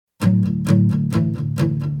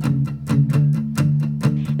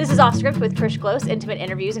Off Script with Trish Close, intimate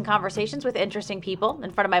interviews and conversations with interesting people.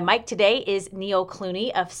 In front of my mic today is Neil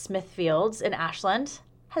Clooney of Smithfields in Ashland.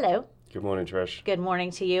 Hello. Good morning, Trish. Good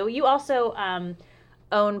morning to you. You also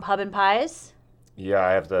own Pub and Pies. Yeah,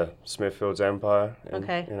 I have the Smithfields Empire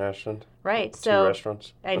in Ashland. Right. Two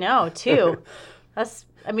restaurants. I know, two. That's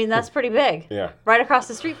pretty big. Yeah. Right across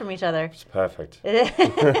the street from each other. It's perfect.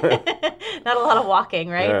 Not a lot of walking,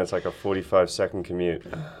 right? Yeah, it's like a 45-second commute.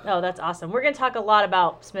 Oh, that's awesome. We're going to talk a lot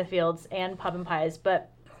about Smithfields and Pub and Pies, but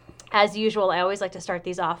as usual, I always like to start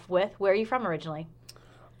these off with, where are you from originally?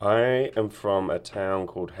 I am from a town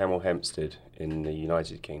called Hemel Hempstead in the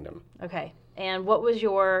United Kingdom. Okay. And what was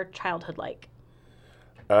your childhood like?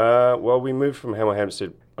 Well, we moved from Hemel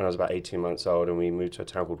Hempstead when I was about 18 months old, and we moved to a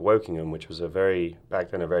town called Wokingham, which was back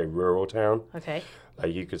then a very rural town. Okay.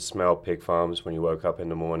 You could smell pig farms when you woke up in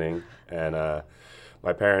the morning, and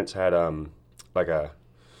my parents had like a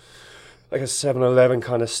 7-Eleven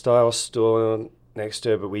kind of style store next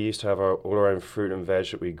to it, but we used to have all our own fruit and veg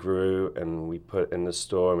that we grew and we put in the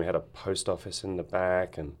store, and we had a post office in the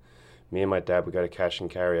back, and me and my dad would go to cash and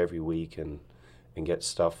carry every week and get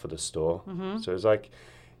stuff for the store. Mm-hmm. So it was like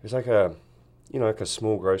a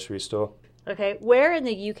small grocery store. Okay, where in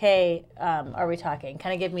the UK are we talking?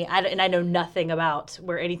 Kind of give me, I know nothing about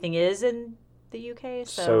where anything is in the UK.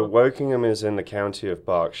 So Wokingham is in the county of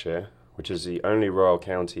Berkshire, which is the only royal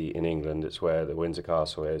county in England. It's where the Windsor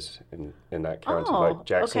Castle is in that county, like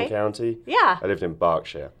Jackson County. Yeah. I lived in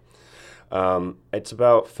Berkshire. It's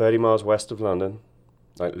about 30 miles west of London,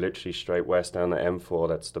 like literally straight west down the M4.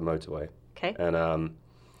 That's the motorway. Okay.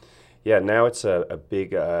 And now it's a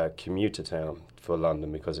big commuter town for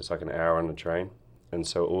London because it's like an hour on the train. And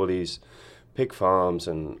so all these pig farms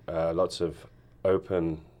and lots of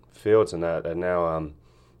open fields and that are now,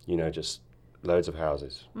 just loads of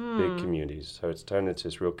houses, big communities. So it's turned into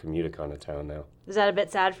this real commuter kind of town now. Is that a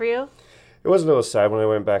bit sad for you? It was a little sad when I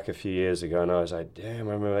went back a few years ago, and I was like, damn,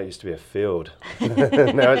 I remember that used to be a field.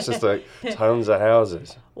 Now it's just like tons of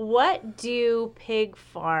houses. What do pig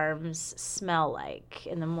farms smell like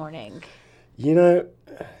in the morning?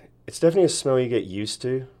 It's definitely a smell you get used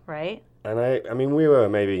to. Right. And I mean, we were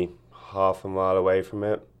maybe half a mile away from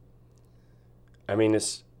it. I mean,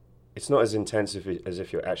 it's not as intense as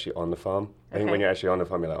if you're actually on the farm. I think when you're actually on the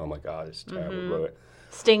farm, you're like, oh my God, it's terrible. Mm-hmm.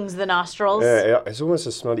 Stings the nostrils. Yeah, it's almost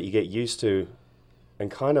a smell that you get used to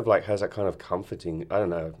and kind of like has that kind of comforting, I don't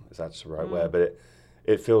know if that's the right word, but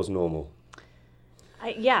it feels normal.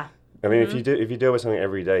 Yeah. I mean, if you deal with something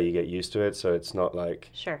every day, you get used to it, so it's not like,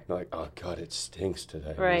 oh God, it stinks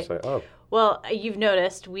today. Right. It's like, oh. Well, you've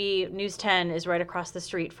noticed News 10 is right across the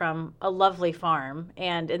street from a lovely farm,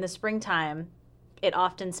 and in the springtime, it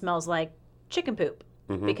often smells like chicken poop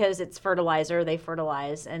because it's fertilizer, they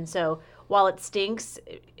fertilize, and so while it stinks,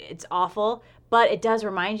 it's awful, but it does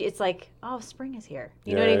remind you, it's like, oh, spring is here.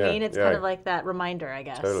 You know what I mean? It's kind of like that reminder, I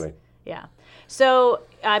guess. Totally. Yeah. So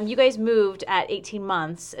you guys moved at 18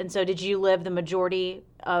 months, and so did you live the majority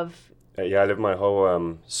of... Yeah, I lived my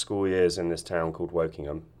whole school years in this town called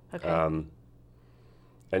Wokingham. Okay. And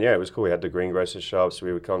yeah, it was cool. We had the greengrocer shops.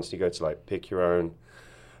 We would constantly go to like pick your own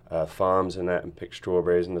farms and that and pick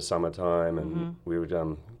strawberries in the summertime, and we would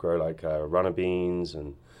grow like runner beans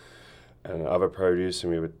and other produce,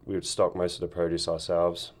 and we would stock most of the produce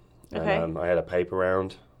ourselves. Okay. And I had a paper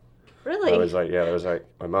round. Really? It was like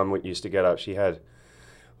my mum used to get up. She had,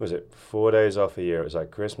 4 days off a year. It was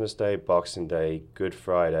like Christmas Day, Boxing Day, Good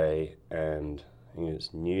Friday, and I think it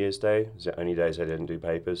was New Year's Day. It was the only days I didn't do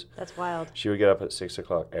papers. That's wild. She would get up at 6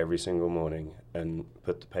 o'clock every single morning and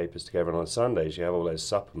put the papers together. And on Sundays, you have all those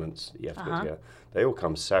supplements that you have to put together. They all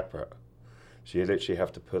come separate. So you literally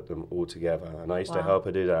have to put them all together. And I used to help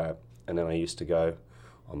her do that. And then I used to go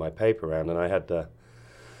on my paper round. And I had the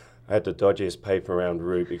dodgiest paper round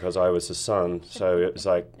route because I was the son. So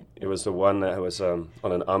it was the one that was on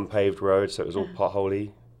an unpaved road. So it was all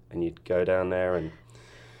potholey. And you'd go down there and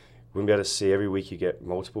wouldn't be able to see. Every week you get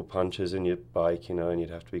multiple punches in your bike, and you'd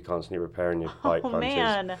have to be constantly repairing your bike punches.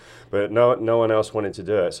 Man. But no one else wanted to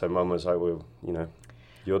do it, so Mum was like, well,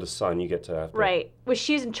 you're the son, you get to have to. Right. Was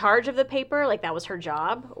she in charge of the paper? Like that was her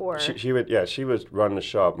job? Or she would run the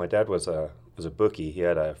shop. My dad was a bookie. He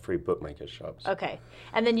had a free bookmaker shops. Okay.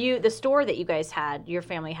 And then the store that you guys had, your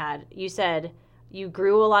family had, you said you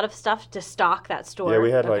grew a lot of stuff to stock that store. Yeah,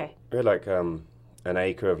 we had an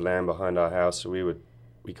acre of land behind our house, so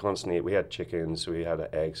we had chickens, so we had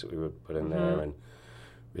eggs that we would put in there, and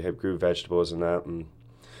we grew vegetables and that, and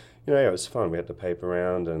it was fun. We had the paper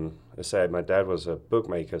round, and I said my dad was a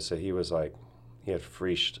bookmaker, so he had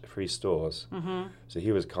free stores, so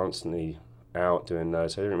he was constantly out doing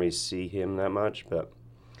those. I didn't really see him that much, but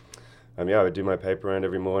I would do my paper round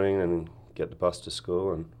every morning and get the bus to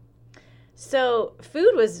school. And so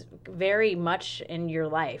food was very much in your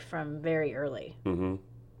life from very early. Mm-hmm.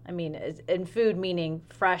 I mean, and food meaning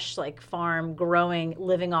fresh, like farm, growing,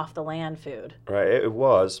 living off the land food. Right, it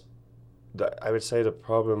was. I would say the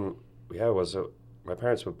problem we had was that my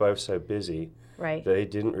parents were both so busy right. that they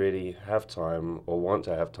didn't really have time or want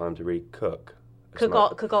to have time to really cook.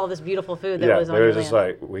 Cook all this beautiful food that was on your your land. Yeah, they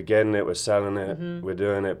were just like, we're getting it, we're selling it, we're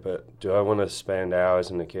doing it, but do I want to spend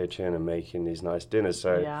hours in the kitchen and making these nice dinners?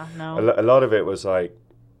 So a lot of it was like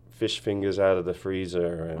fish fingers out of the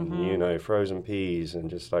freezer and, frozen peas and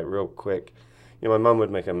just like real quick. My mum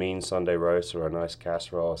would make a mean Sunday roast or a nice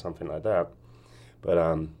casserole or something like that. But,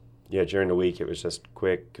 during the week it was just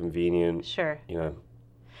quick, convenient. Sure.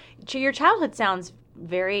 Your childhood sounds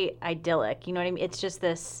very idyllic. You know what I mean? It's just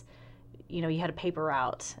this... you had a paper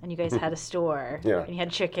route, and you guys had a store, and you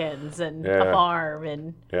had chickens and a farm,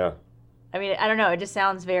 and I mean, I don't know. It just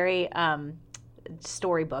sounds very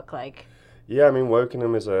storybook-like. Yeah, I mean,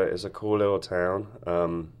 Wokingham is a cool little town.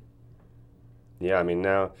 I mean,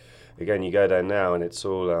 now, again, you go there now, and it's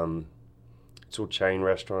all chain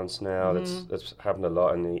restaurants now. That's happened a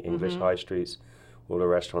lot in the English high streets. All the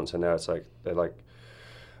restaurants are now. They're like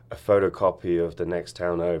a photocopy of the next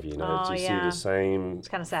town over, you see the same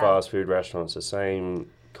fast food restaurants, the same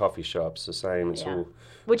coffee shops, the same, it's all...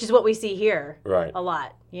 Which is what we see here right. a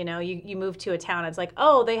lot. You move to a town, it's like,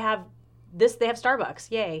 oh, they have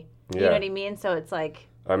Starbucks, yay. You know what I mean? So it's like...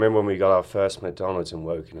 I remember when we got our first McDonald's in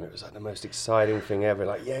Wokingham, it was like the most exciting thing ever,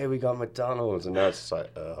 like, yay, we got McDonald's, and now it's just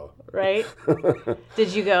like, oh. Right?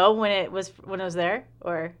 Did you go when it was there,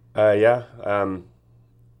 or? Yeah. When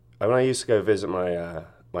I used to go visit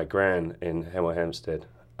my gran in Hemel Hempstead,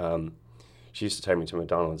 she used to take me to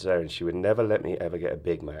McDonald's there, and she would never let me ever get a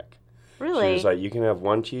Big Mac. Really? She was like, you can have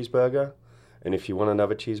one cheeseburger, and if you want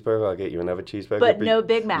another cheeseburger, I'll get you another cheeseburger. But no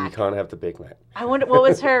Big Mac. You can't have the Big Mac. I wonder, what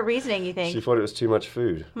was her reasoning, you think? She thought it was too much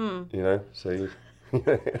food, so...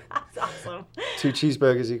 That's awesome. 2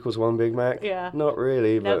 cheeseburgers equals 1 Big Mac? Yeah. Not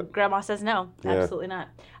really, no, but... Grandma says no. Absolutely not.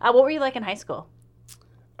 What were you like in high school?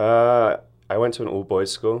 I went to an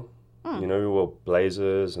all-boys school. We wore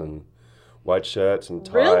blazers and white shirts and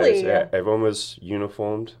ties. Really? Yeah, everyone was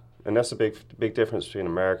uniformed. And that's a big difference between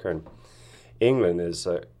America and England is,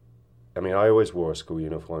 I always wore a school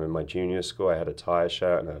uniform. In my junior school, I had a tie,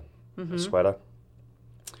 shirt, and a sweater,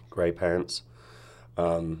 grey pants.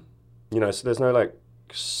 So there's no, like,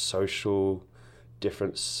 social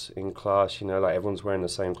difference in class, like, everyone's wearing the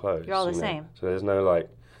same clothes. You're all the same. So there's no, like,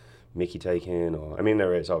 Mickey taking, or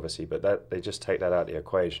there is obviously, but that they just take that out of the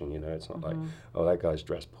equation. It's not like, oh, that guy's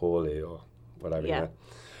dressed poorly or whatever. Yeah.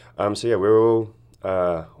 We were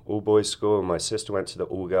all boys school, and my sister went to the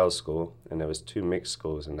all girls school, and there was 2 mixed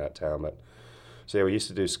schools in that town. But we used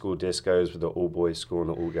to do school discos with the all boys school and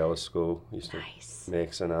the all girls school. We used to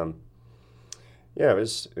mix, and it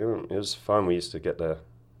was fun. We used to get the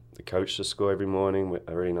coach to school every morning,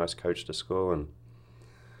 a really nice coach to school, and.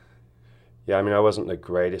 Yeah, I wasn't the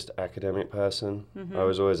greatest academic person. I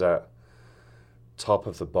was always at top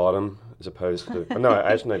of the bottom as opposed to... No,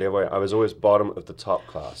 actually, no, the other way. I was always bottom of the top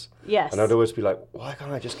class. Yes. And I'd always be like, why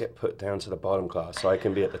can't I just get put down to the bottom class so I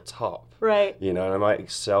can be at the top? Right. And I might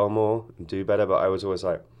excel more and do better, but I was always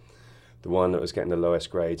like the one that was getting the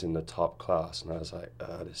lowest grades in the top class. And I was like,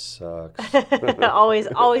 oh, this sucks.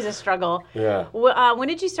 always a struggle. Yeah. When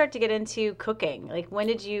did you start to get into cooking? Like, when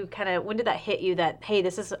did that hit you that, hey,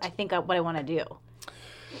 this is, I think, what I want to do?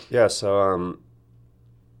 Yeah, so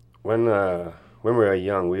when we were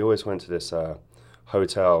young, we always went to this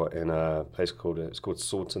hotel in a place called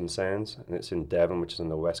Salton Sands, and it's in Devon, which is in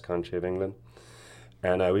the West Country of England.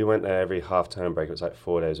 And we went there every half-term break. It was like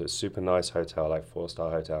 4 days. It was a super nice hotel, like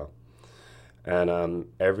 4-star hotel. And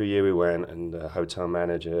every year we went, and the hotel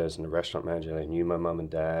managers and the restaurant manager, they knew my mum and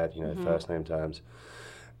dad, first name terms.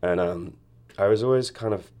 And I was always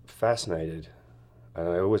kind of fascinated, and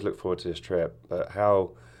I always looked forward to this trip, but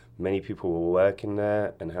how many people were working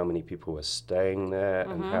there and how many people were staying there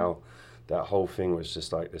and how that whole thing was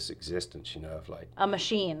just like this existence, of like... A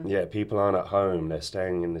machine. Yeah, people aren't at home, they're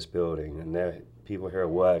staying in this building, and people here are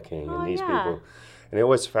working, and these people... And it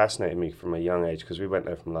always fascinated me from a young age, because we went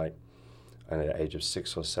there from like, at the age of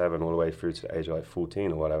 6 or 7 all the way through to the age of like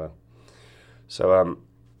 14 or whatever. So,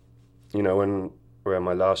 when we're in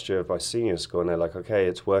my last year of my senior school, and they're like, okay,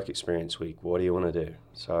 it's work experience week. What do you want to do?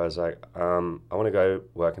 So I was like, I want to go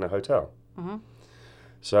work in a hotel.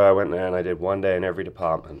 So I went there and I did 1 day in every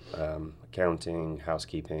department, accounting,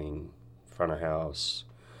 housekeeping, front of house,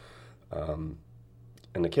 and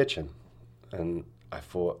the kitchen. And I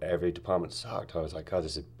thought every department sucked. I was like, oh,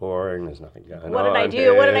 this is boring. There's nothing going on. What did I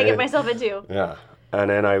do? What did I get myself into? Yeah. And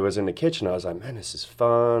then I was in the kitchen. I was like, man, this is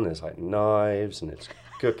fun. There's like knives and it's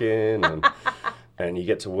cooking and you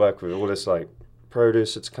get to work with all this like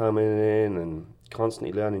produce that's coming in and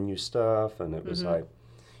constantly learning new stuff. And it was like,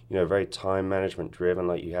 you know, very time management driven.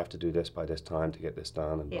 Like you have to do this by this time to get this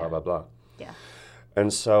done and blah, blah, blah. Yeah.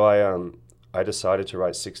 And so I decided to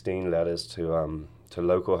write 16 letters to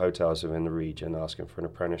local hotels within the region asking for an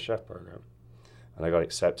apprentice chef program. And I got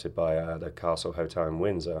accepted by the Castle Hotel in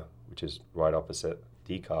Windsor, which is right opposite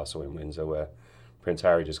the castle in Windsor where Prince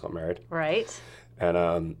Harry just got married. Right.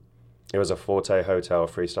 And it was a Forte hotel,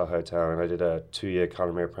 3-star hotel, and I did a 2-year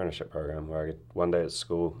culinary apprenticeship program where I did 1 day at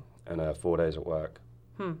school and 4 days at work.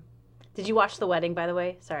 Did you watch the wedding, by the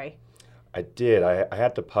way? Sorry. I did. I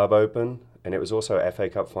had the pub open, and it was also FA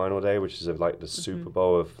Cup final day, which is like the Super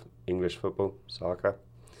Bowl of English football, soccer.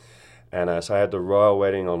 And so I had the royal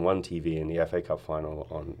wedding on one TV and the FA Cup final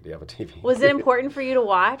on the other TV. Was it important for you to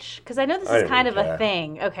watch? Because I know this is kind of a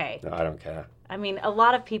thing. Okay. No, I don't care. I mean, a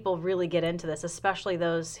lot of people really get into this, especially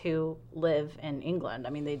those who live in England. I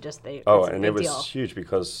mean, Oh, and it was huge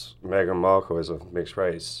because Meghan Markle is of mixed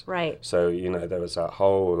race. Right. So, you know, there was that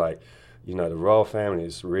whole, like, you know, the royal family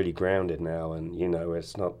is really grounded now. And, you know,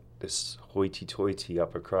 it's not this hoity-toity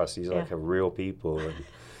upper crust. These are like a real people. And,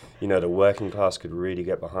 you know, the working class could really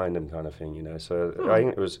get behind them kind of thing, you know. So I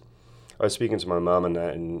think I was speaking to my mum and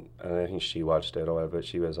that, and I think she watched it or whatever, but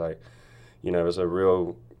she was like, you know, it was a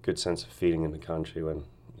real good sense of feeling in the country when...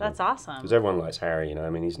 That's awesome. Because everyone likes Harry, you know. I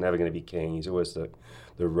mean, he's never going to be king. He's always the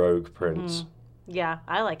rogue prince. Yeah,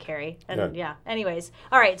 I like Harry. And yeah. Anyways.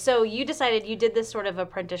 All right, so you decided you did this sort of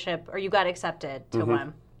apprenticeship, or you got accepted to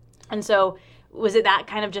one. And so was it that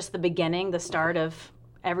kind of just the beginning, the start of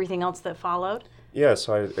everything else that followed? Yeah,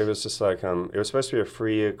 so it was just like, it was supposed to be a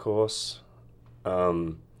 3-year course,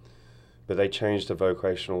 but they changed the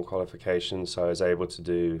vocational qualifications, so I was able to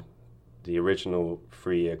do the original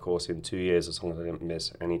 3-year course in 2 years as long as I didn't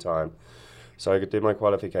miss any time. So I could do my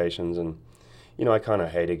qualifications, and, you know, I kind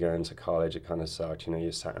of hated going to college. It kind of sucked. You know,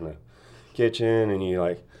 you sat in the kitchen and you're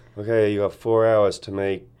like, okay, you got 4 hours to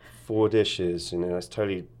make 4 dishes. You know, that's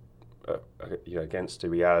totally you know, against the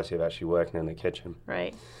reality of actually working in the kitchen.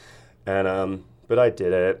 Right. And but I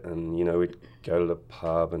did it, and, you know, we'd go to the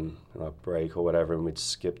pub and on a break or whatever, and we'd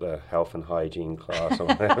skip the health and hygiene class or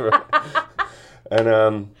whatever.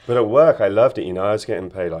 And but at work, I loved it. You know, I was getting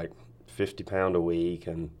paid like £50 a week,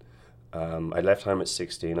 and I left home at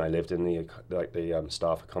 16. I lived in the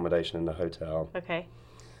staff accommodation in the hotel. Okay.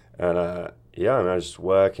 And yeah, and I was just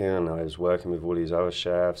working, and I was working with all these other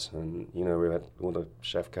chefs, and, you know, we had all the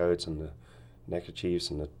chef coats and the neckerchiefs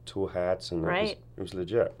and the tool hats, and it was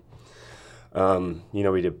legit. You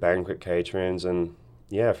know, we did banquet caterings, and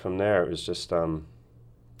yeah, from there it was just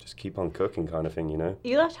keep on cooking kind of thing, you know.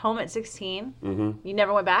 You left home at 16? Mm-hmm. You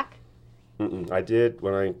never went back? I did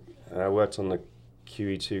when I worked on the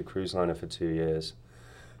QE2 cruise liner for 2 years.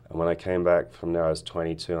 And when I came back from there, I was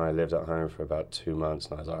 22, and I lived at home for about 2 months,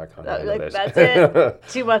 and I was like, I can't handle this. That's it?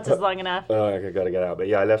 2 months is long enough. Oh, I got to get out. But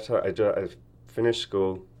yeah, I left. I finished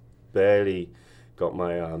school, barely got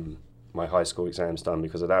my my high school exams done,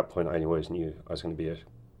 because at that point I always knew I was going to be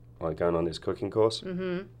going on this cooking course.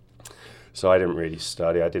 Mm-hmm. So I didn't really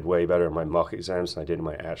study. I did way better in my mock exams than I did in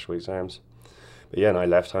my actual exams. But yeah, and I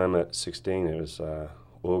left home at 16. It was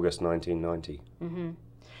August 1990. Mm-hmm.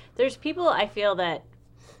 There's people, I feel, that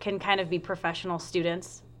can kind of be professional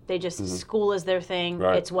students. They just, school is their thing.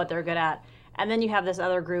 Right. It's what they're good at. And then you have this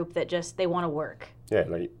other group that just, they want to work. Yeah,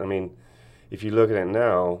 like, I mean, if you look at it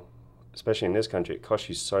now, especially in this country, it costs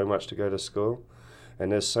you so much to go to school.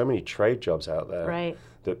 And there's so many trade jobs out there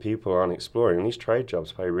that people aren't exploring. And these trade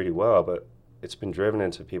jobs pay really well, but it's been driven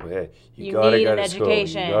into people here. You got to go to school.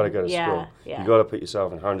 You got to go to school. Yeah. You got to put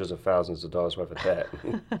yourself in hundreds of thousands of dollars worth of debt.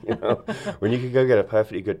 You know, when you could go get a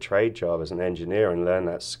perfectly good trade job as an engineer and learn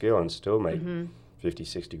that skill and still make 50,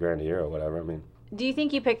 60 grand a year or whatever. I mean, do you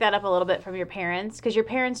think you picked that up a little bit from your parents? Because your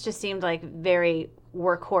parents just seemed like very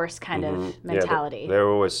workhorse kind of mentality. Yeah, they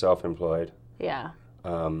were always self-employed. Yeah.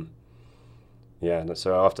 Yeah, and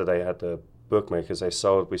so after they had the bookmakers, we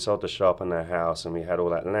sold the shop and their house, and we had all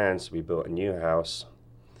that land, so we built a new house.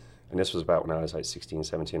 And this was about when I was like 16,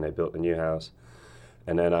 17, they built the new house.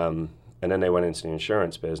 And then they went into the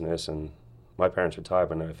insurance business, and my parents retired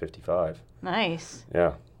when they were 55. Nice.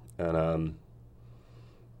 Yeah. And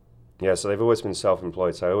yeah, so they've always been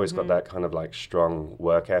self-employed, so I always got that kind of like strong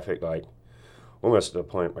work ethic, like almost to the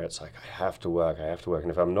point where it's like, I have to work. And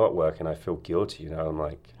if I'm not working, I feel guilty, you know. I'm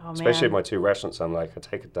like, especially at my 2 restaurants, I'm like, I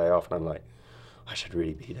take a day off and I'm like, I should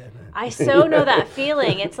really be there, man. I so know that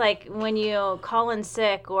feeling. It's like when you call in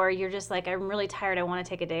sick or you're just like, I'm really tired, I want to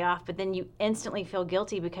take a day off, but then you instantly feel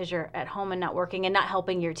guilty because you're at home and not working and not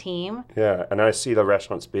helping your team. Yeah, and I see the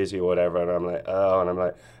restaurant's busy or whatever, and I'm like, oh, and I'm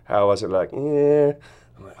like, how was it? Like, yeah.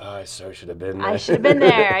 I'm like, oh, I so should have been there. I should have been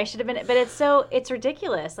there. I should have been. But it's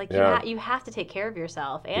ridiculous. Like, Yeah. you have to take care of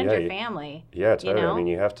yourself and Yeah, your family. Yeah, totally. You know? I mean,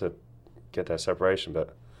 you have to get that separation,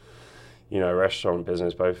 but you know, restaurant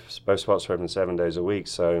business, both spots are open 7 days a week,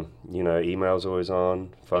 so you know, email's always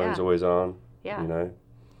on, phone's Yeah. always on. Yeah. You know.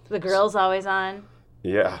 The grill's always on.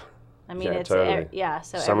 Yeah. I mean, Yeah, it's totally.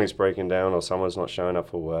 so Something's breaking down or someone's not showing up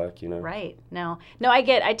for work, you know. right. No,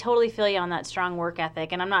 I totally feel you on that strong work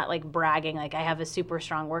ethic, and I'm not like bragging like I have a super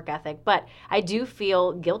strong work ethic, but I do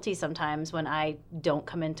feel guilty sometimes when I don't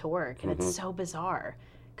come into work, and it's so bizarre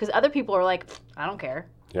because other people are like, I don't care.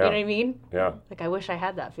 Yeah. You know what I mean? Yeah. Like I wish I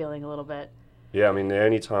had that feeling a little bit. Yeah, I mean, the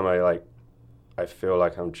only time I feel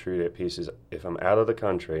like I'm truly at peace is if I'm out of the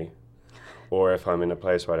country or if I'm in a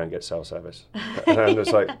place where I don't get cell service. And I'm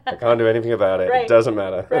just like, I can't do anything about it. Right. It doesn't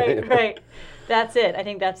matter. Right, right. That's it. I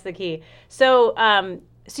think that's the key. So,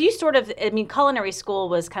 so you sort of, I mean, culinary school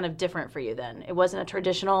was kind of different for you then. It wasn't a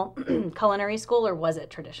traditional culinary school, or was it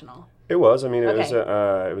traditional? It was. I mean,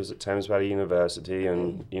 Okay. it was at Thames Valley University,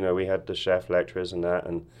 and you know, we had the chef lecturers and that,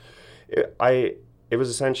 and it was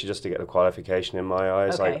essentially just to get the qualification in my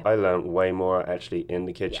eyes. Okay. I learned way more actually in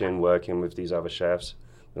the kitchen working with these other chefs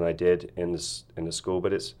than I did in the school.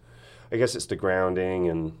 But I guess it's the grounding,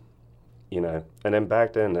 and you know, and then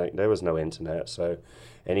back then there was no internet, so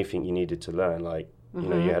anything you needed to learn, like you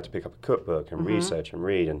know, you had to pick up a cookbook and research and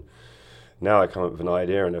read. And now I come up with an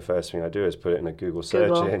idea, and the first thing I do is put it in a Google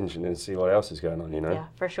search engine and see what else is going on. You know. Yeah,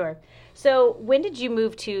 for sure. So when did you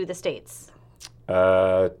move to the States?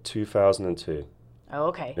 2002. Oh,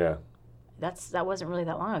 okay. Yeah. That wasn't really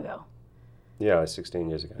that long ago. Yeah, like 16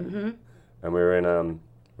 years ago. And we were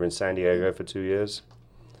in San Diego for 2 years,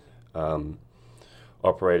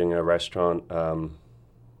 operating a restaurant.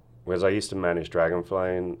 Whereas I used to manage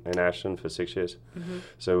Dragonfly in Ashland for 6 years.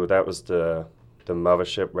 So that was the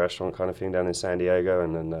mothership restaurant kind of thing down in San Diego,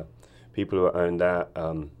 and then the people who owned that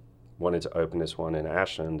wanted to open this one in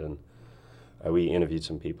Ashland, and we interviewed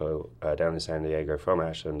some people down in San Diego from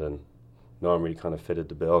Ashland, and no one really kind of fitted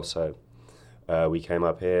the bill, so we came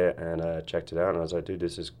up here and checked it out, and I was like, dude,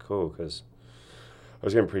 this is cool, because I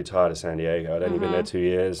was getting pretty tired of San Diego. I'd only been there 2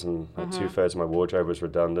 years, and like 2/3 of my wardrobe was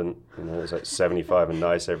redundant. You know, it was like 75 and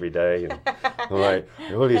nice every day, and I'm like,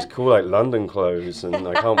 all these cool like London clothes, and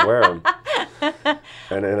I can't wear them.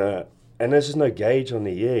 And then and there's just no gauge on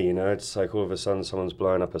the year, you know. It's like all of a sudden someone's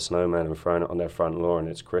blowing up a snowman and throwing it on their front lawn, and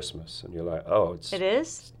it's Christmas, and you're like, oh, It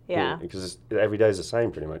is? Yeah. Because every day's the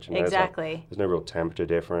same pretty much. You know? Exactly. It's like, there's no real temperature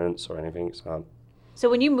difference or anything. So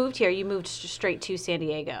when you moved here, you moved straight to San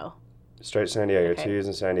Diego. Straight to San Diego, Okay. 2 years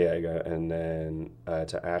in San Diego, and then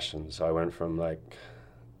to Ashland. So I went from like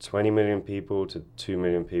 20 million people to 2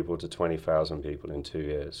 million people to 20,000 people in 2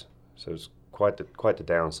 years. So it's quite the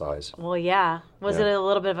downsize. Well, yeah. Was Yeah. it a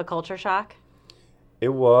little bit of a culture shock? It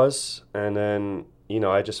was, and then, you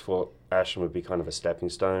know, I just thought Ashland would be kind of a stepping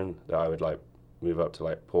stone, that I would like move up to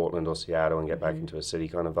like Portland or Seattle and get back into a city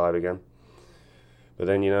kind of vibe again. But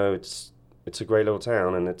then, you know, it's a great little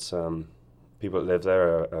town, and it's people that live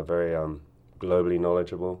there are very globally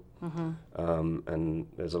knowledgeable, and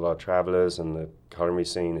there's a lot of travelers, and the culinary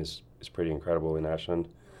scene is pretty incredible in Ashland.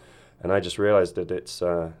 And I just realized that it's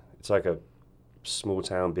like a small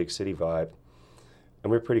town, big city vibe,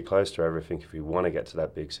 and we're pretty close to everything if we want to get to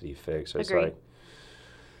that big city fix. So it's Agreed. like,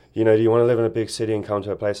 you know, do you want to live in a big city and come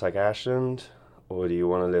to a place like Ashland, or do you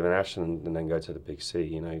want to live in Ashland and then go to the big city?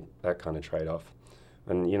 You know, that kind of trade-off.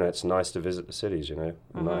 And, you know, it's nice to visit the cities, you know,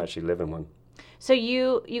 and not actually live in one. So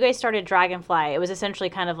you guys started Dragonfly. It was essentially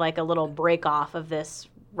kind of like a little break off of this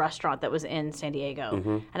restaurant that was in San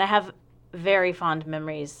Diego. And I have very fond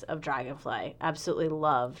memories of Dragonfly. Absolutely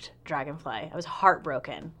loved Dragonfly. I was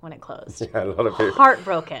heartbroken when it closed. Yeah, a lot of people.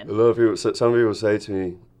 Heartbroken. A lot of people. Some people say to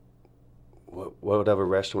me, "What other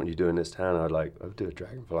restaurant you do in this town?" I'd do a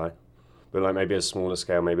Dragonfly, but like maybe a smaller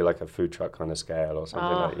scale, maybe like a food truck kind of scale or something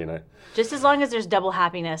like, you know. Just as long as there's double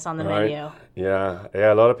happiness on the menu. Yeah.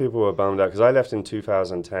 A lot of people were bummed out because I left in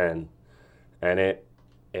 2010, and it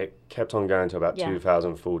kept on going to about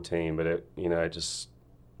 2014, but it just.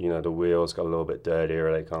 You know, the wheels got a little bit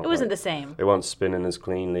dirtier. They can't. It wasn't the same. They weren't spinning as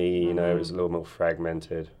cleanly. You know, it was a little more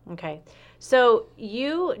fragmented. Okay. So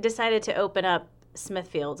you decided to open up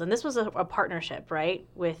Smithfields, and this was a partnership, right?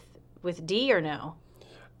 With Dee or no?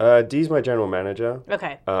 Dee's my general manager.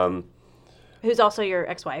 Okay. Who's also your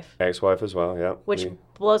ex-wife. Ex-wife as well, yeah. Which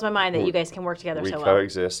blows my mind that you guys can work together so well. We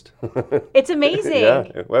coexist. It's amazing.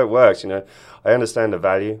 Yeah, well, it works, you know. I understand the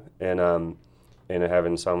value in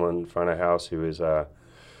having someone front of house who is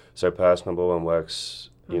so personable and works,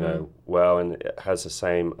 you know, well, and has the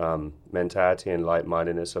same mentality and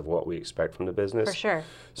like-mindedness of what we expect from the business. For sure.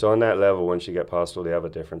 So on that level, once you get past all the other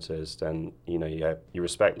differences, then, you know, you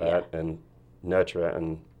respect that and nurture it,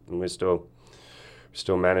 and we still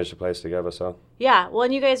manage the place together, so. Yeah, well,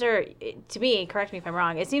 and you guys are, to me, correct me if I'm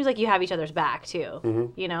wrong, it seems like you have each other's back,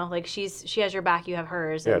 too. You know, like she has your back, you have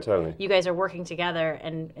hers. Yeah, totally. You guys are working together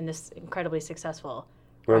in this incredibly successful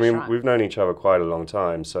Well, restaurant. I mean, we've known each other quite a long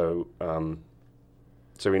time, so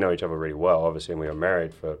we know each other really well, obviously, and we were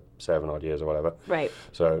married for 7 odd years or whatever. Right.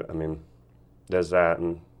 So, I mean, there's that,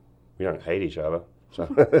 and we don't hate each other, so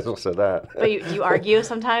there's also that. But you argue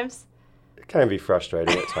sometimes? It can be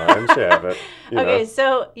frustrating at times, yeah, but, you know. Okay,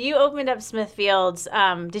 so you opened up Smithfield's.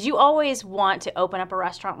 Did you always want to open up a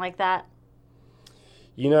restaurant like that?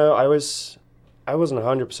 You know, I wasn't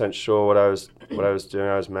 100% sure what I was doing.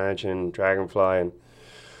 I was managing Dragonfly, and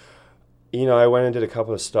you know, I went and did a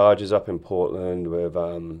couple of stages up in Portland with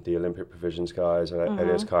the Olympic Provisions guys. I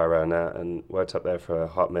Elias Kai around that, and worked up there for a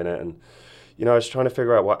hot minute. And you know, I was trying to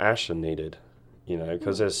figure out what Ashland needed. You know,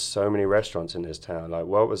 because there's so many restaurants in this town. Like,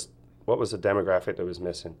 what was the demographic that was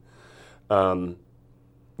missing? You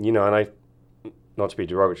know, and I, not to be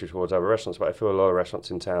derogatory towards other restaurants, but I feel a lot of restaurants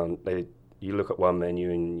in town, you look at one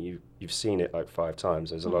menu and you've seen it like 5 times.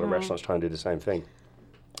 There's a lot of restaurants trying to do the same thing.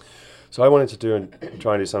 So I wanted to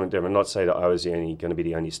try and do something different. Not to say that I was going to be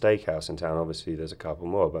the only steakhouse in town. Obviously, there's a couple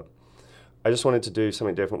more, but I just wanted to do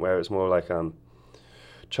something different where it was more like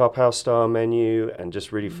chop house style menu, and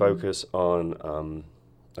just really focus on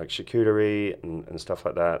like charcuterie and stuff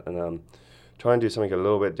like that, and try and do something a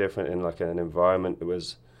little bit different in like an environment that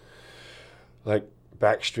was like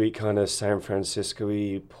backstreet kind of San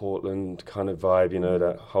Francisco-y, Portland kind of vibe, you know,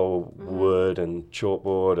 that whole wood and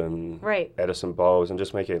chalkboard and Edison bowls, and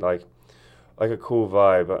just make it like a cool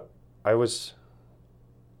vibe. I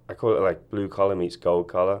call it like blue collar meets gold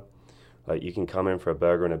collar. Like, you can come in for a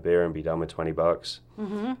burger and a beer and be done with $20,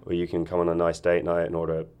 or you can come on a nice date night and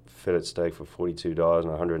order a fillet steak for $42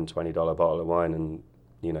 and a $120 bottle of wine, and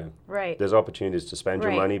you know, there's opportunities to spend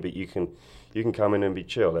your money, but you can come in and be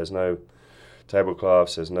chill. There's no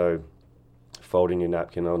tablecloths, there's no folding your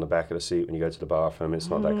napkin on the back of the seat when you go to the bathroom. It's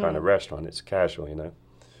not that kind of restaurant. It's casual, you know,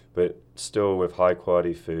 but still with high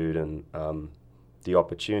quality food and the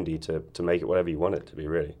opportunity to make it whatever you want it to be,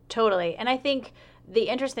 really. Totally. And I think the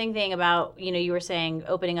interesting thing about, you know, you were saying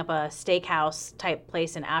opening up a steakhouse type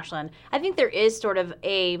place in Ashland, I think there is sort of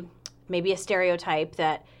maybe a stereotype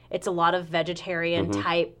that it's a lot of vegetarian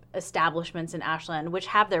type establishments in Ashland, which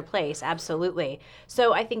have their place, absolutely.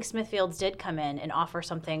 So I think Smithfield's did come in and offer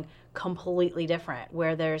something completely different,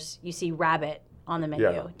 where you see rabbit on the menu.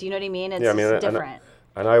 Yeah. Do you know what I mean? It's different.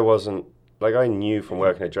 And I wasn't, like, I knew from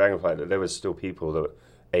working at Dragonfly that there was still people that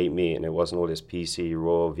ate meat, and it wasn't all this PC,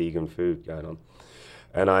 raw, vegan food going on.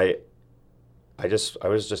 And I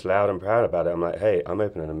was just loud and proud about it. I'm like, hey, I'm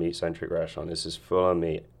opening a meat-centric restaurant. This is full on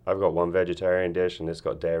meat. I've got one vegetarian dish, and it's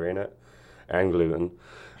got dairy in it and gluten.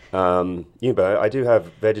 But I do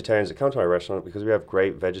have vegetarians that come to my restaurant because we have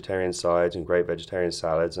great vegetarian sides and great vegetarian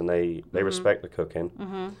salads, and they respect the cooking.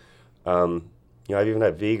 You know, I've even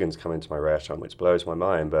had vegans come into my restaurant, which blows my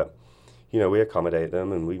mind. But you know, we accommodate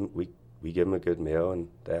them, and we give them a good meal, and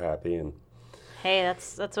they're happy. And hey,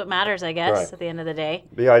 that's what matters, I guess, at the end of the day.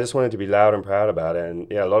 But yeah, I just wanted to be loud and proud about it. And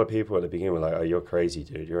yeah, a lot of people at the beginning were like, "Oh, you're crazy,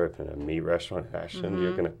 dude! You're opening a meat restaurant in Ashland.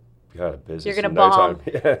 You're gonna be out of business. You're gonna in bomb."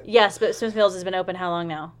 No time. Yes, but Smithfield's has been open how long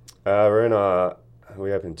now?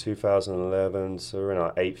 We opened 2011, so we're in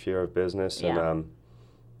our 8th year of business. Yeah.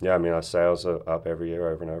 And I mean, our sales are up every year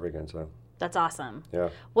over and over again. So that's awesome. Yeah.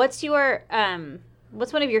 What's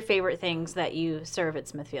one of your favorite things that you serve at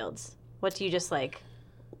Smithfield's? What do you just like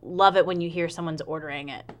love it when you hear someone's ordering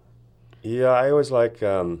it? Yeah, I always like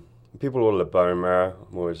people order the bone marrow.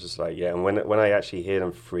 I'm always just like, yeah. And when I actually hear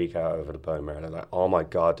them freak out over the bone marrow, they're like, oh my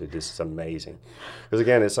God, dude, this is amazing. Because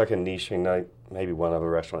again, it's like a niche thing. Like, maybe one other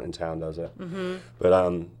restaurant in town does it.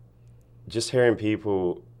 But just hearing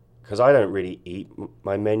people, because I don't really eat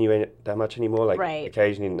my menu that much anymore. Like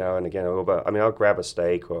occasionally now and again, but I mean, I'll grab a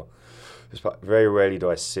steak, or just very rarely do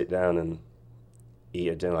I sit down and eat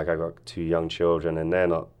a dinner. Like, I've got 2 young children, and they're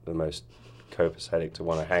not the most copacetic to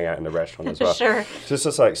want to hang out in the restaurant as well. Sure. So it's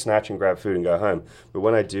just like snatch and grab food and go home. But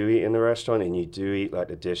when I do eat in the restaurant, and you do eat like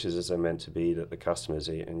the dishes as they're meant to be that the customers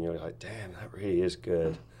eat, and you're like, damn, that really is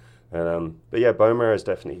good. And but yeah, bone marrow is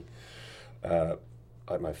definitely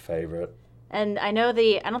like my favorite And I know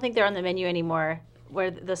I don't think they're on the menu anymore,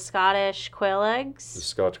 where the Scottish quail eggs. The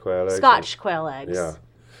Scotch quail eggs. Scotch quail eggs. Yeah.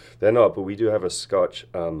 They're not, but we do have a Scotch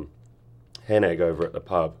hen egg over at the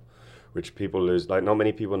pub, which people lose. Like, not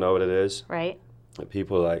many people know what it is. Right.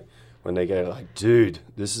 People, like, when they get it, like, dude,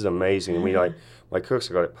 this is amazing. And we, like, my cooks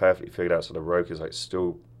have got it perfectly figured out, so the roke is, like,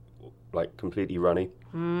 still, like, completely runny.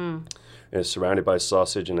 And it's surrounded by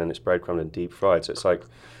sausage, and then it's breadcrumbed and deep fried. So it's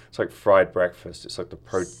like fried breakfast. It's like the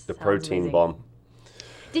protein amazing. bomb.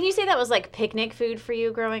 Didn't you say that was like picnic food for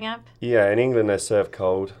you growing up? Yeah, in England they're served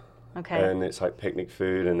cold. Okay. And it's like picnic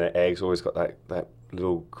food, and the eggs always got that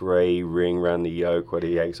little grey ring around the yolk where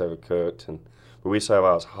the egg's overcooked. But we serve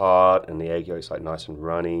ours hot, and the egg yolk's like nice and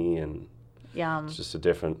runny, and Yum. it's just a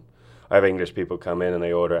different. I have English people come in and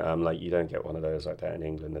they order it. I'm like, you don't get one of those like that in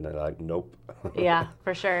England, and they're like, nope. Yeah,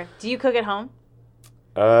 for sure. Do you cook at home?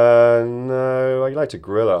 No, I like to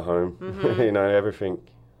grill at home. You know, everything.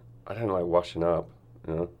 I don't like washing up.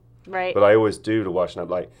 You know. Right. But I always do the washing up.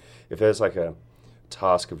 Like, if there's like a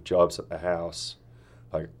task of jobs at the house,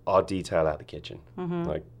 like, I'll detail out the kitchen.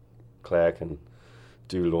 Like, Claire can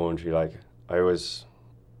do laundry. Like, I always,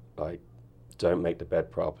 like, don't make the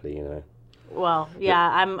bed properly, you know. Well, yeah,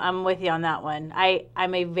 I'm with you on that one.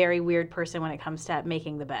 I'm a very weird person when it comes to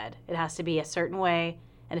making the bed. It has to be a certain way,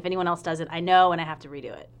 and if anyone else does it, I know, and I have to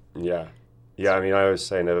redo it. Yeah. Yeah, I mean, I always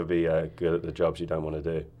say never be good at the jobs you don't want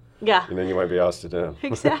to do. Yeah. And then you won't be asked to do them.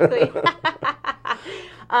 Exactly.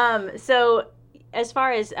 So, as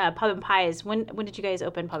far as Pub and Pies, when did you guys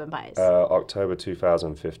open Pub and Pies? October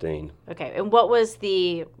 2015. Okay, and what was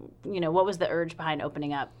the urge behind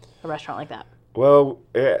opening up a restaurant like that? Well,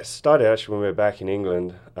 it started actually when we were back in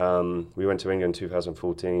England. We went to England in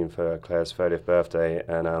 2014 for Claire's 30th birthday,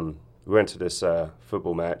 and we went to this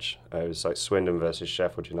football match. It was like Swindon versus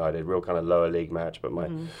Sheffield United, real kind of lower league match, but my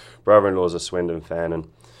brother-in-law's a Swindon fan, and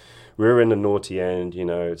we were in the naughty end, you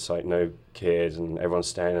know, it's like no kids, and everyone's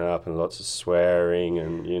standing up, and lots of swearing,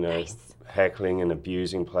 and, you know, heckling and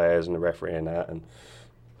abusing players and the referee and that, and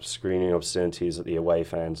screaming obscenities at the away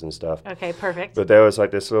fans and stuff. Okay, perfect. But there was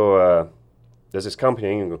like this little... there's this company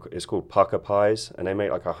in England, it's called Pucker Pies, and they make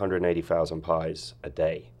like 180,000 pies a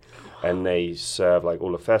day. And they serve like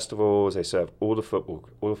all the festivals, they serve all the football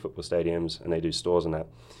stadiums, and they do stores and that.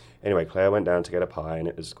 Anyway, Claire went down to get a pie, and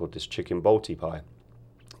it was called this chicken balti pie.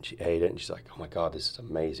 She ate it, and she's like, oh my God, this is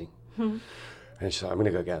amazing. And she's like, I'm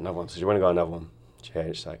going to go get another one. So she went to go another one. She ate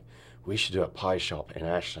it, she's like, we should do a pie shop in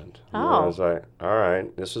Ashland. And I was like, all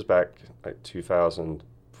right. This was back like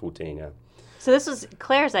 2014, yeah. So this was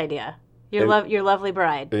Claire's idea. Your lovely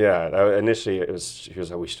bride. Yeah, initially she was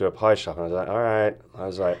like, we should do a pie shop. And I was like, all right. I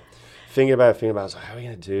was like, thinking about it. I was like, how are we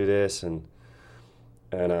going to do this? And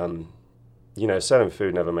you know, selling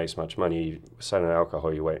food never makes much money. Selling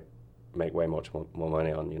alcohol, you make way much more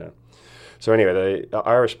money on, you know. So anyway, the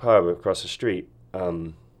Irish pub across the street,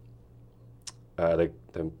 the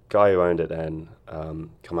guy who owned it then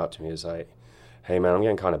come up to me and was like, hey man, I'm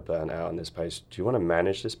getting kind of burnt out on this place. Do you want to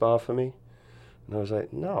manage this bar for me? And I was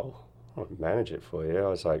like, no. I won't manage it for you. I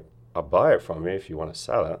was like, I'll buy it from you if you want to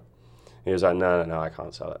sell it. He was like, no, I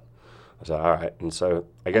can't sell it. I was like, all right. And so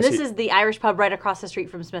I guess this is the Irish pub right across the street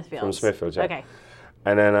from Smithfield. From Smithfield, yeah. Okay.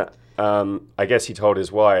 And then I guess he told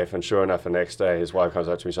his wife, and sure enough, the next day his wife comes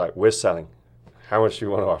up to me. She's like, we're selling. How much do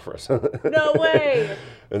you want to offer us? No way.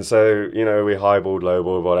 And so, you know, we highballed,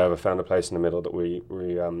 lowballed, whatever, found a place in the middle that we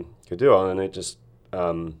could do on, and it just...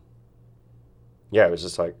 yeah, it was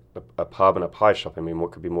just like a pub and a pie shop. I mean,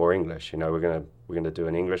 what could be more English? You know, we're gonna do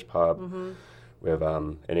an English pub with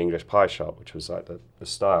an English pie shop, which was like the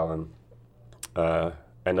style,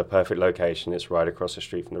 and the perfect location. It's right across the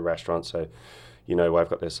street from the restaurant. So, you know, I've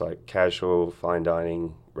got this like casual fine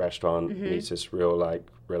dining restaurant meets this real like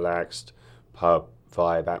relaxed pub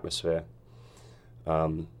vibe atmosphere.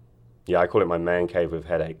 Yeah, I call it my man cave with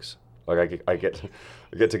headaches. Like I get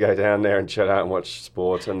to go down there and chill out and watch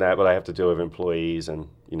sports and that, but I have to deal with employees and,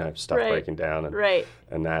 you know, stuff breaking down and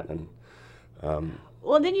and that and.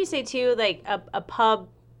 Well, then you say too, like a pub,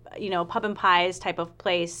 you know, Pub and Pies type of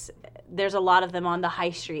place. There's a lot of them on the high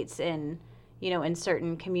streets in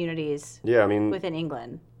certain communities. Yeah, I mean within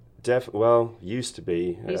England. Used to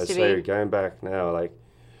be. So going back now, like,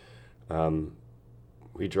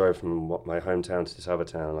 we drove from my hometown to this other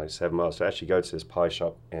town, like 7 miles, to actually go to this pie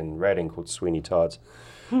shop in Reading called Sweeney Todd's.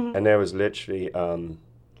 And there was literally,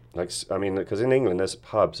 because in England there's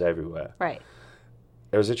pubs everywhere. Right.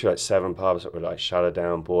 There was literally like 7 pubs that were like shuttered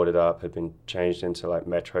down, boarded up, had been changed into like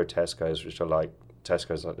Metro Tesco's, which are like,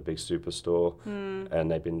 Tesco's like the big superstore,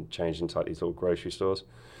 and they've been changed into like these little grocery stores.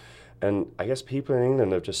 And I guess people in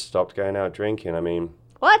England have just stopped going out drinking. I mean...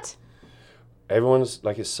 What? everyone's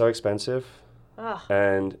like, it's so expensive. Ugh.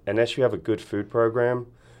 And unless you have a good food program,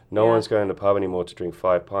 no one's going to the pub anymore to drink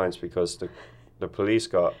 5 pints because the police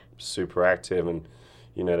got super active. And,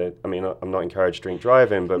 you know, I'm not encouraged to drink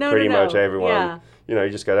driving, but pretty much everyone, you know, you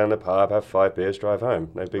just go down to the pub, have 5 beers, drive home.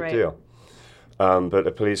 No big deal. But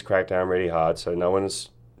the police cracked down really hard, so no one's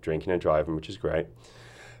drinking and driving, which is great.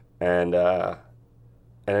 And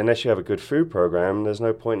unless you have a good food program, there's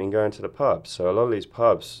no point in going to the pub. So a lot of these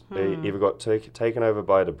pubs, they either got taken over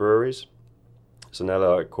by the breweries. So now they're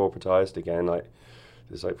like corporatized again. Like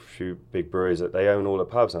there's like a few big breweries that they own all the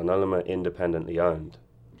pubs now. None of them are independently owned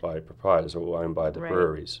by proprietors, or owned by the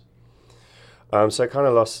breweries. So it kind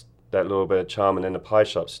of lost that little bit of charm. And then the pie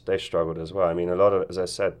shops, they struggled as well. I mean, as I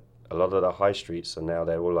said, a lot of the high streets are now,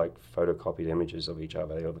 they're all like photocopied images of each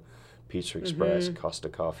other. They have Pizza Express, Costa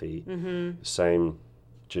Coffee, same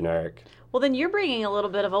generic. Well, then you're bringing a little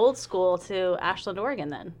bit of old school to Ashland, Oregon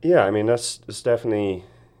then. Yeah, I mean, that's definitely,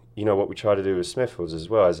 you know, what we try to do with Smithfields as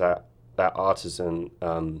well, is that artisan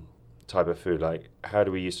type of food. Like, how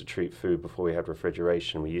do we used to treat food before we had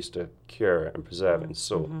refrigeration? We used to cure it and preserve it in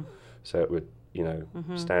salt, so it would, you know,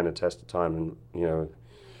 stand the test of time. And, you know,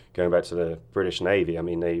 going back to the British Navy, I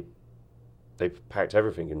mean, they packed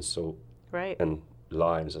everything in salt and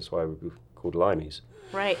limes. That's why we were called limeys.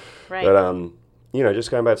 Right. But you know,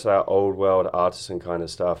 just going back to that old world artisan kind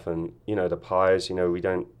of stuff, and, you know, the pies, you know, we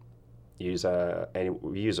don't use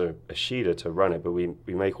we use a sheeter to run it, but we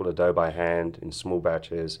make all the dough by hand in small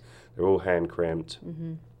batches. They're all hand crimped.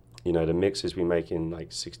 You know, the mixes we make in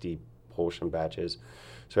like 60 portion batches.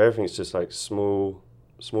 So everything's just like small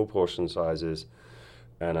portion sizes.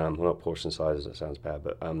 And well, not portion sizes, that sounds bad,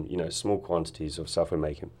 but you know, small quantities of stuff we're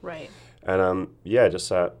making. Right. And yeah, just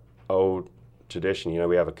that old tradition. You know,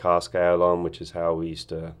 we have a cask ale on, which is how we used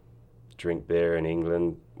to drink beer in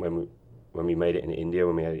England when we made it in India,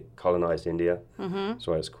 when we had colonized India. That's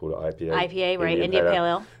why it's called IPA. IPA, right? India Pale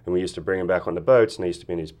Ale. And we used to bring them back on the boats, and they used to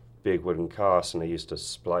be in these big wooden casks, and they used to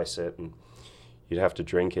splice it, and you'd have to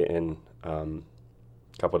drink it in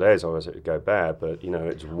couple of days, otherwise it would go bad. But, you know,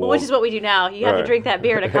 it's warm. Well, which is what we do now. You have to drink that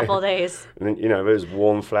beer in a couple of days. And then, you know, it was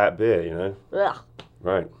warm, flat beer, you know. Ugh.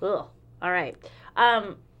 Right. Ugh. All right.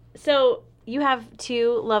 So you have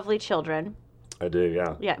 2 lovely children. I do,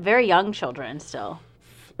 yeah. Yeah, very young children still.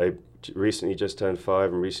 They recently just turned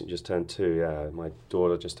 5 and recently just turned 2, yeah. My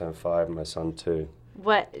daughter just turned 5 and my son 2.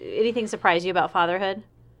 Anything surprise you about fatherhood?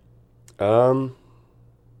 You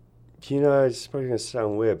know, it's probably going to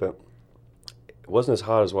sound weird, but it wasn't as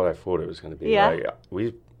hard as what I thought it was going to be. Yeah.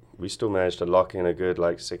 Like, we still managed to lock in a good,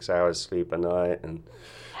 like, 6 hours sleep a night and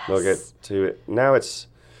not get to it. Now it's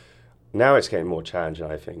getting more challenging,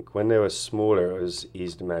 I think. When they were smaller, it was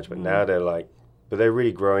easy to manage, but now they're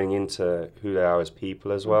really growing into who they are as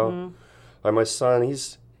people as well. Like my son,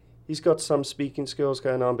 he's got some speaking skills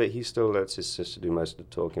going on, but he still lets his sister do most of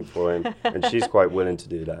the talking for him, and she's quite willing to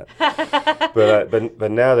do that.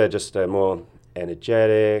 But now they're more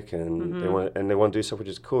energetic, and they want to do stuff which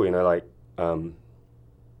is cool. You know, like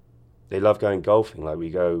they love going golfing. Like we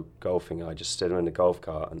go golfing, I just sit them in the golf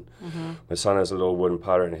cart, and my son has a little wooden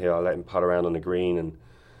putter in here. I let him putt around on the green,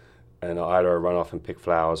 and I either run off and pick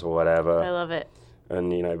flowers or whatever. I love it.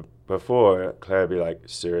 And you know, before Claire would be like,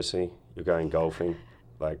 "Seriously, you're going golfing?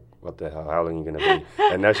 Like, what the hell? How long are you going to be?"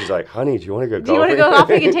 And now she's like, "Honey, do you want to go golfing? Do you want to go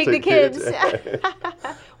golfing and take the kids?"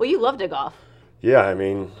 Well, you love to golf. Yeah, I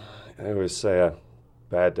mean, I always say a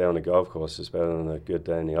bad day on the golf course is better than a good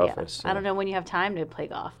day in the office. So. I don't know when you have time to play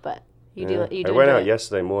golf, but you do. You do. I went out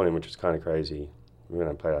yesterday morning, which was kind of crazy. We went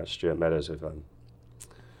and played at Stuart Meadows with one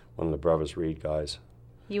of the Brothers Reed guys.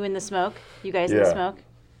 You in the smoke? You guys in the smoke?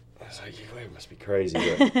 I was like, it must be crazy,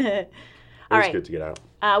 but it was good to get out.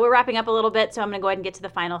 We're wrapping up a little bit, so I'm going to go ahead and get to the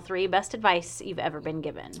final 3. Best advice you've ever been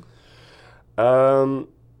given? I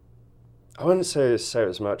wouldn't say it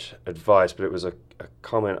was much advice, but it was a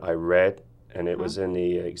comment I read, and it was in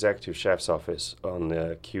the executive chef's office on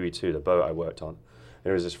the QE2, the boat I worked on.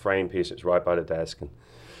 And it was this frame piece, it's right by the desk, and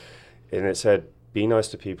it said, "Be nice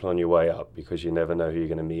to people on your way up, because you never know who you're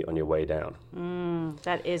going to meet on your way down."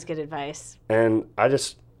 That is good advice. And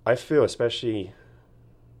I feel, especially,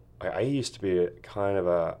 I used to be kind of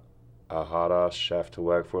a hard-ass chef to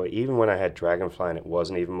work for. Even when I had Dragonfly and it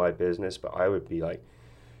wasn't even my business, but I would be like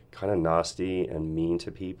kind of nasty and mean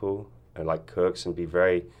to people, and like cooks, and be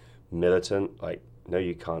very militant, like, no,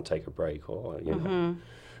 you can't take a break, or, you know,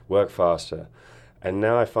 work faster. And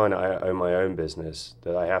now I find I own my own business,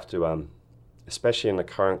 that I have to, especially in the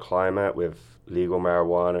current climate with legal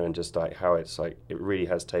marijuana and just like how it's like, it really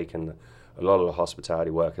has taken a lot of the hospitality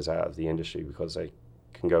workers out of the industry, because they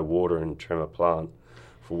can go water and trim a plant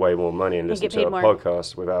for way more money and listen to a more.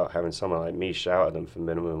 podcast without having someone like me shout at them for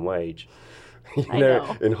minimum wage, you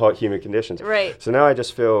know, in hot, humid conditions. Right. So now I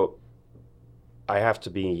just feel I have to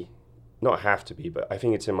be, not have to be, but I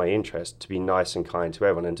think it's in my interest to be nice and kind to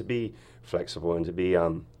everyone and to be flexible and to be,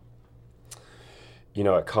 you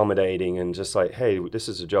know, accommodating and just like, hey, this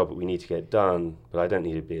is a job that we need to get done, but I don't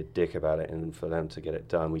need to be a dick about it and for them to get it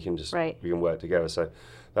done. We can just, we can work together. So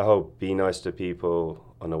the whole be nice to people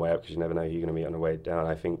on the way up because you never know who you're going to meet on the way down,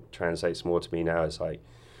 I think translates more to me now as like,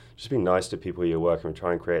 just be nice to people you're working with,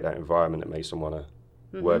 try and create that environment that makes them want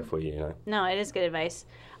to work for you, you know? No, it is good advice.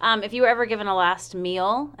 If you were ever given a last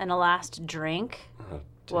meal and a last drink,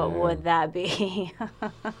 what would that be?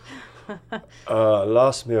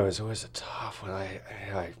 Last meal is always a tough one.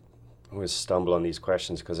 I always stumble on these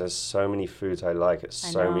questions because there's so many foods I like at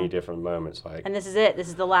so many different moments. Like, and this is it. This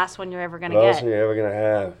is the last one you're ever going to get. Last one you're ever going to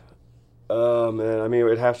have. Oh, man. I mean, it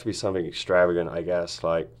would have to be something extravagant, I guess,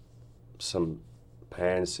 like some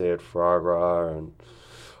pan-seared foie gras and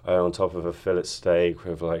on top of a fillet steak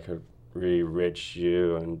with like a really rich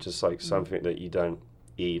jus and just like something that you don't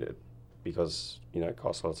eat because, you know, it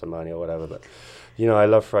costs lots of money or whatever. But, you know, I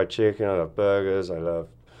love fried chicken, I love burgers, I love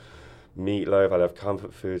meatloaf, I love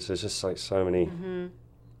comfort foods. There's just like so many.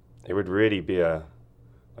 It would really be a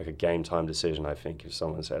game time decision, I think, if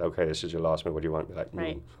someone said, okay, this is your last meal, what do you want? Be like,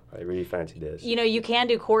 I really fancy this. You know, you can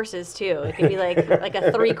do courses too. It could be like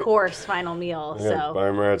a 3-course final meal. Yeah,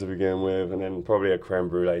 bone marrow to begin with, and then probably a creme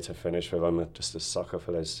brulee to finish with. I'm just a sucker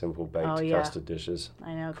for those simple baked custard dishes.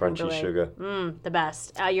 I know, crunchy sugar. The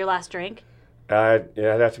best. Your last drink? Yeah,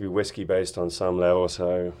 it'd have to be whiskey based on some level.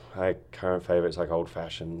 So my current favorite's like old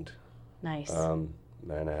fashioned. Nice.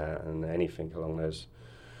 Manhattan, anything along those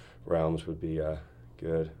realms would be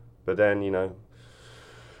good. But then, you know,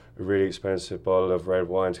 a really expensive bottle of red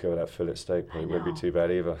wine to go with that fillet steak probably wouldn't be too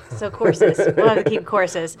bad either. So courses. We'll have to keep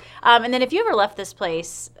courses. And then if you ever left this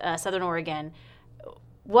place, Southern Oregon,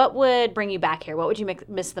 what would bring you back here? What would you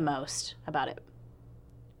miss the most about it?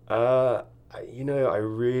 You know, I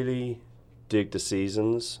really dig the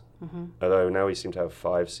seasons. Although now we seem to have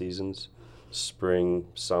 5 seasons. Spring,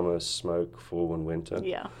 summer, smoke, fall, and winter.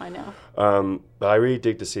 Yeah, I know. But I really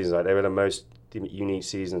dig the seasons. Like, they were the most unique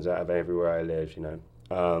seasons out of everywhere I lived, you know.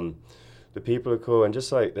 The people are cool, and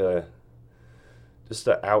just like the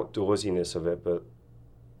outdoorsiness of it. But,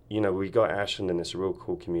 you know, we got Ashland, and it's a real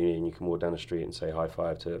cool community, and you can walk down the street and say high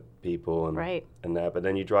five to people and that. But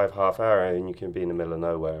then you drive half hour, and you can be in the middle of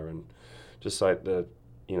nowhere, and just like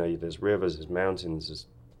you know, there's rivers, there's mountains, there's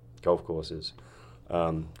golf courses,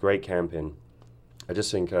 great camping. I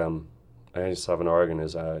just think I think Southern Oregon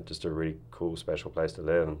is just a really cool, special place to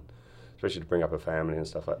live, and especially to bring up a family and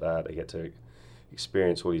stuff like that. They get to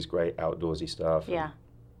experience all these great outdoorsy stuff. Yeah.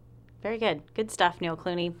 Very good. Good stuff, Neil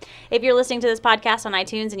Clooney. If you're listening to this podcast on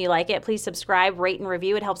iTunes and you like it, please subscribe, rate, and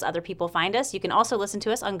review. It helps other people find us. You can also listen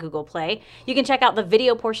to us on Google Play. You can check out the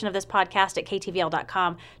video portion of this podcast at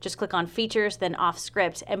ktvl.com. Just click on features, then off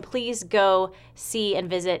script. And please go see and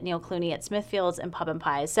visit Neil Clooney at Smithfield's and Pub and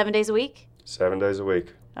Pies. 7 days a week? 7 days a week.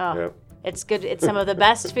 Oh, yep. It's good. It's some of the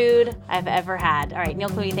best food I've ever had. All right, Neil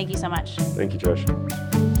Clooney, thank you so much. Thank you, Josh.